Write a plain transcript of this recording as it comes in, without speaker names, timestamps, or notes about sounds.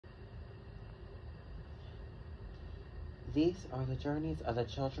These are the journeys of the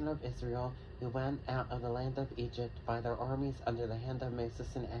children of Israel who went out of the land of Egypt by their armies under the hand of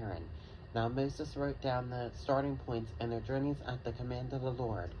Moses and Aaron. Now Moses wrote down the starting points and their journeys at the command of the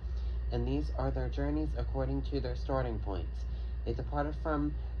Lord. And these are their journeys according to their starting points. They departed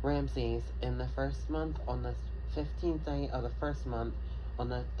from Ramses in the first month on the 15th day of the first month. On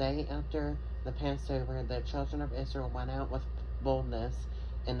the day after the Passover, the children of Israel went out with boldness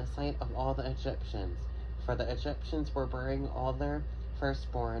in the sight of all the Egyptians. For the Egyptians were burying all their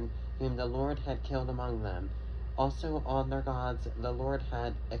firstborn, whom the Lord had killed among them. Also on their gods the Lord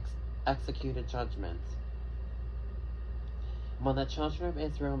had executed judgments. When the children of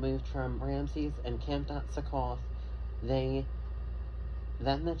Israel moved from Ramses and camped at Succoth, then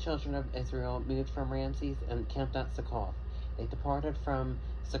the children of Israel moved from Ramses and camped at Succoth. They departed from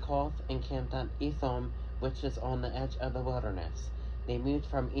Succoth and camped at Etham, which is on the edge of the wilderness. They moved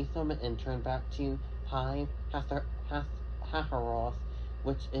from Etham and turned back to Pi Hahiroth,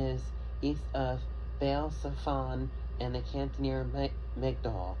 which is east of Baal Zephon, and they camped near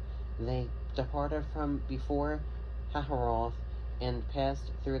Migdol. They departed from before Hahiroth and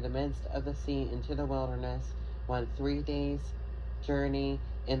passed through the midst of the sea into the wilderness, went 3 days' journey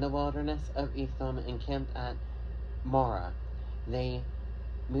in the wilderness of Etham, and camped at Marah. They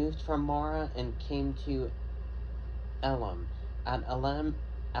moved from Marah and came to Elam. At Elam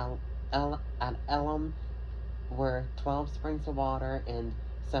were 12 springs of water and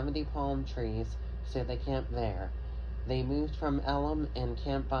 70 palm trees, so they camped there. They moved from Elam and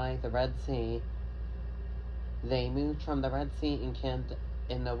camped by the Red Sea. They moved from the Red Sea and camped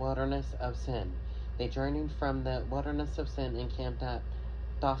in the wilderness of Sin. They journeyed from the wilderness of Sin and camped at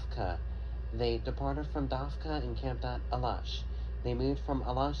Dophkah. They departed from Dophkah and camped at Elash. They moved from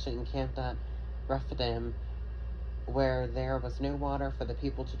Elash and camped at Rephidim, where there was no water for the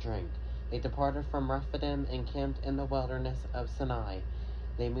people to drink. They departed from Rephidim and camped in the wilderness of Sinai.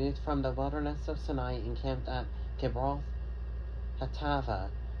 They moved from the wilderness of Sinai and camped at Kibroth Hattava.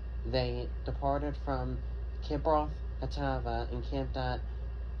 They departed from Kibroth Hattava and camped at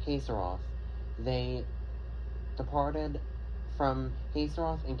Hazeroth. They departed from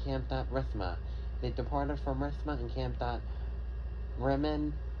Hazeroth and camped at Rithmah. They departed from Rithmah and camped at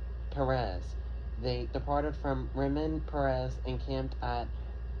Rimmon Perez. They departed from Rimmon Perez and camped at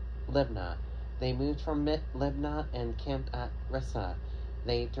Libnah. They moved from Libnah and camped at Rissa.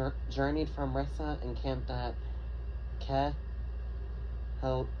 They journeyed from Rissa and camped at Kehelatha.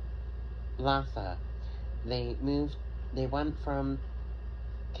 They went from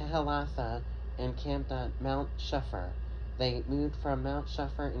Kehelatha and camped at Mount Shepher. They moved from Mount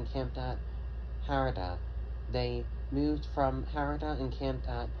Shepher and camped at Harada. They moved from Harada and camped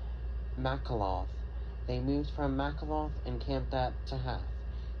at Makaloth. They moved from Makaloth and camped at Tahath.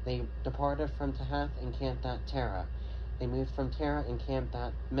 They departed from Tahath and camped at Terah. They moved from Terah and camped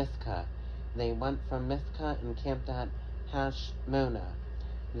at Mithkah. They went from Mithkah and camped at Hashmonah.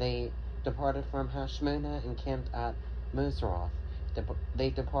 They departed from Hashmonah and camped at Moseroth.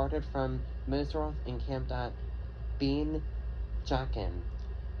 They departed from Moseroth and camped at Ben Jachin.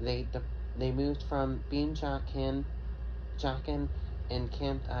 They moved from Ben Jachin and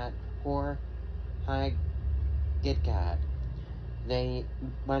camped at Hor Haggidgad. They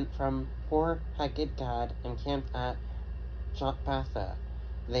went from Hor Haggidgad and camped at Jotbatha.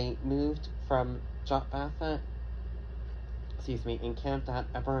 They moved from Jotbatha, and camped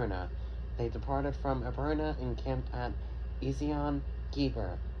at Abrona. They departed from Abrona and camped at Ezion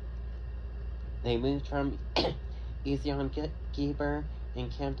Geber. They moved from Ezion Geber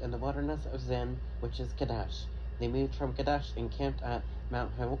and camped in the wilderness of Zin, which is Kadesh. They moved from Kadesh and camped at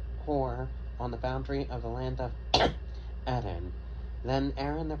Mount Hor on the boundary of the land of Eden. Then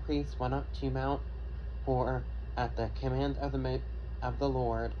Aaron the priest went up to Mount Hor at the command of the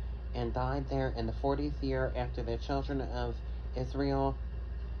Lord, and died there in the 40th year after the children of Israel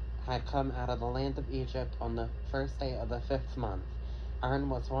had come out of the land of Egypt on the first day of the 5th month. Aaron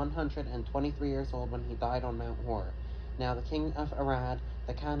was 123 years old when he died on Mount Hor. Now the king of Arad,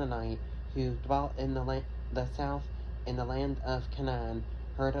 the Canaanite, who dwelt in the south in the land of Canaan,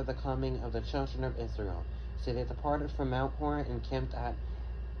 heard of the coming of the children of Israel. So they departed from Mount Hor and camped at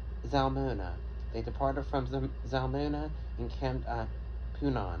Zalmonah. They departed from Zalmonah and camped at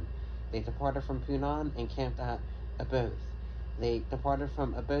Punon. They departed from Punon and camped at Aboth. They departed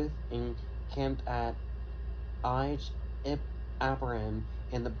from Aboth and camped at Abarim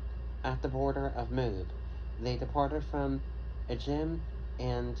at the border of Moab. They departed from Ajim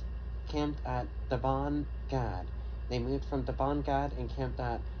and camped at Dabon Gad. They moved from Dabon Gad and camped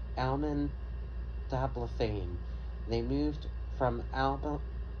at Almon Dablathaim. They moved from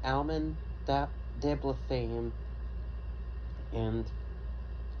Almon Diblathaim and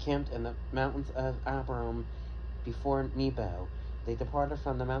camped in the mountains of Abarim before Nebo. They departed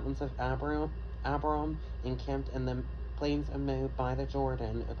from the mountains of Abarim and camped in the plains of Moab by the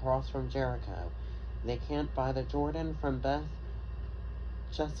Jordan, across from Jericho. They camped by the Jordan from Beth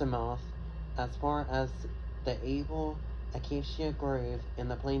Jesimoth as far as the Abel Acacia Grove in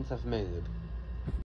the plains of Moab.